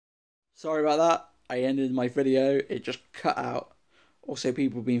Sorry about that. I ended my video. It just cut out. Also,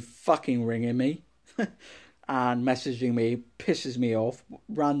 people have been fucking ringing me and messaging me. Pisses me off.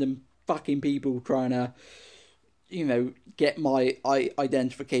 Random fucking people trying to, get my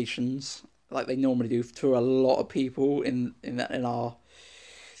identifications like they normally do to a lot of people in our.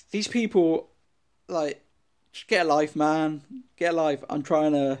 These people, like, just get a life, man. Get a life. I'm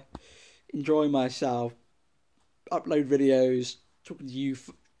trying to enjoy myself. Upload videos. Talking to you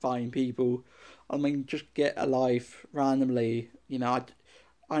fine people. I mean, just get a life randomly.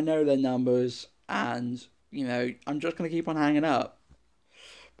 I know their numbers, and I'm just gonna keep on hanging up.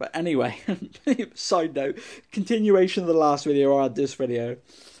 But anyway, side note, continuation of the last video. I had this video.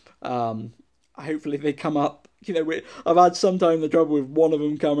 Hopefully they come up. I've had some time the trouble with one of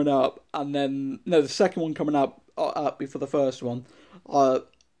them coming up, and then no, the second one coming up before the first one.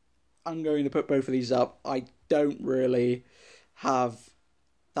 I'm going to put both of these up. I don't really have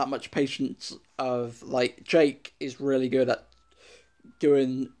that much patience of, like, Jake is really good at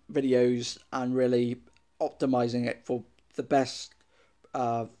doing videos and really optimizing it for the best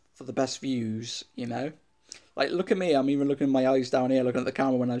views, Like, look at me, I'm even looking at my eyes down here looking at the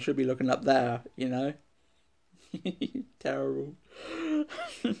camera when I should be looking up there, Terrible.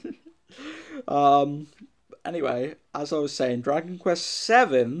 Anyway, as I was saying, Dragon Quest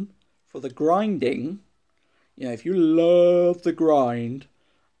 7 for the grinding, if you love the grind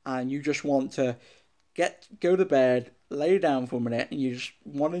and you just want to go to bed, lay down for a minute, and you're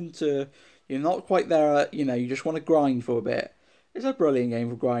not quite there, you just want to grind for a bit. It's a brilliant game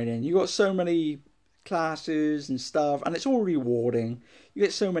for grinding. You got so many classes and stuff, and it's all rewarding. You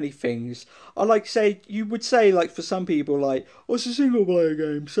get so many things. You would say, like, for some people, like, oh, it's a single player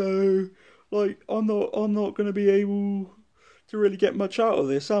game, so, like, I'm not going to be able to really get much out of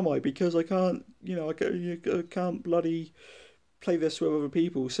this, am I? Because I can't, I can't bloody play this with other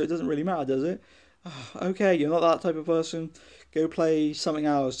people, so it doesn't really matter, does it? Okay, you're not that type of person. Go play something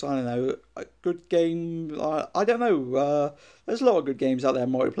else. I don't know, a good game. I don't know. There's a lot of good games out there,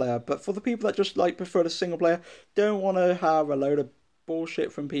 multiplayer. But for the people that just prefer the single player, don't want to have a load of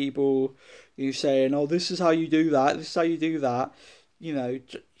bullshit from people you saying, "Oh, this is how you do that. This is how you do that."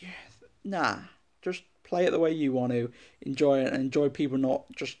 Nah. Just play it the way you want to. Enjoy it and enjoy people not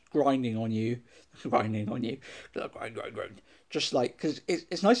just grinding on you. Grind. Just because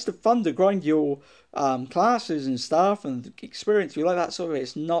it's nice to fun to grind your classes and stuff and experience. You like that sort of it.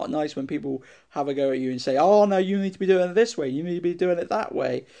 It's not nice when people have a go at you and say, "Oh no, you need to be doing it this way. You need to be doing it that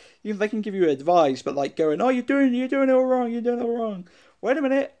way." They can give you advice, but going, "Oh, you're doing it all wrong. You're doing it all wrong." Wait a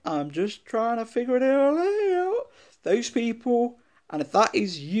minute, I'm just trying to figure it all out. Those people, and if that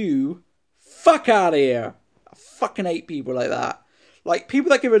is you, fuck out of here. I fucking hate people like that. Like, people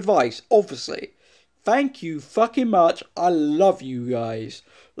that give advice, obviously. Thank you fucking much. I love you guys.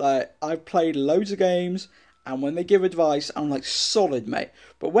 Like, I've played loads of games, and when they give advice, I'm like, solid, mate.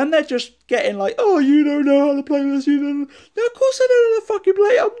 But when they're just getting like, "Oh, you don't know how to play this, you don't know." No, of course I don't know how to fucking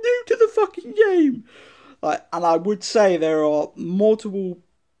play. I'm new to the fucking game. And I would say there are multiple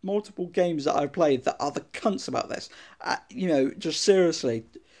games that I've played that are the cunts about this. Just seriously.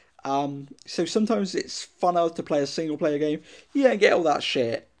 So sometimes it's funner to play a single player game. You don't get all that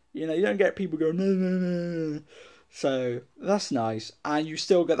shit. You don't get people going, "No, no, no." So that's nice. And you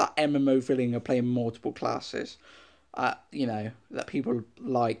still get that MMO feeling of playing multiple classes. That people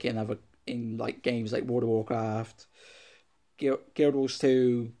like in games like World of Warcraft, Guild Wars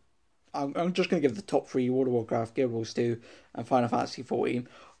 2. I'm just going to give the top 3: World of Warcraft, Guild Wars 2, and Final Fantasy 14.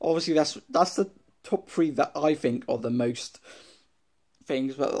 Obviously, that's the top 3 that I think are the most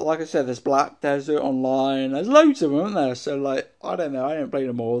things, but like I said, there's Black Desert Online, there's loads of them, aren't there? So, I don't know, I don't play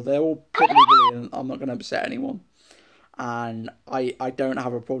them all. They're all probably brilliant. I'm not going to upset anyone, and I don't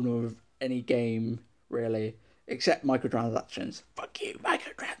have a problem with any game really, except microtransactions. Fuck you,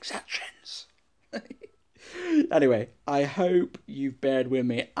 microtransactions. Anyway, I hope you've bared with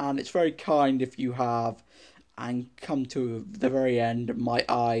me, and it's very kind if you have, and come to the very end, my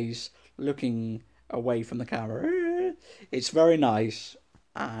eyes looking away from the camera. It's very nice,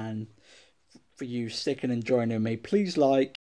 and for you sticking and joining me, please like,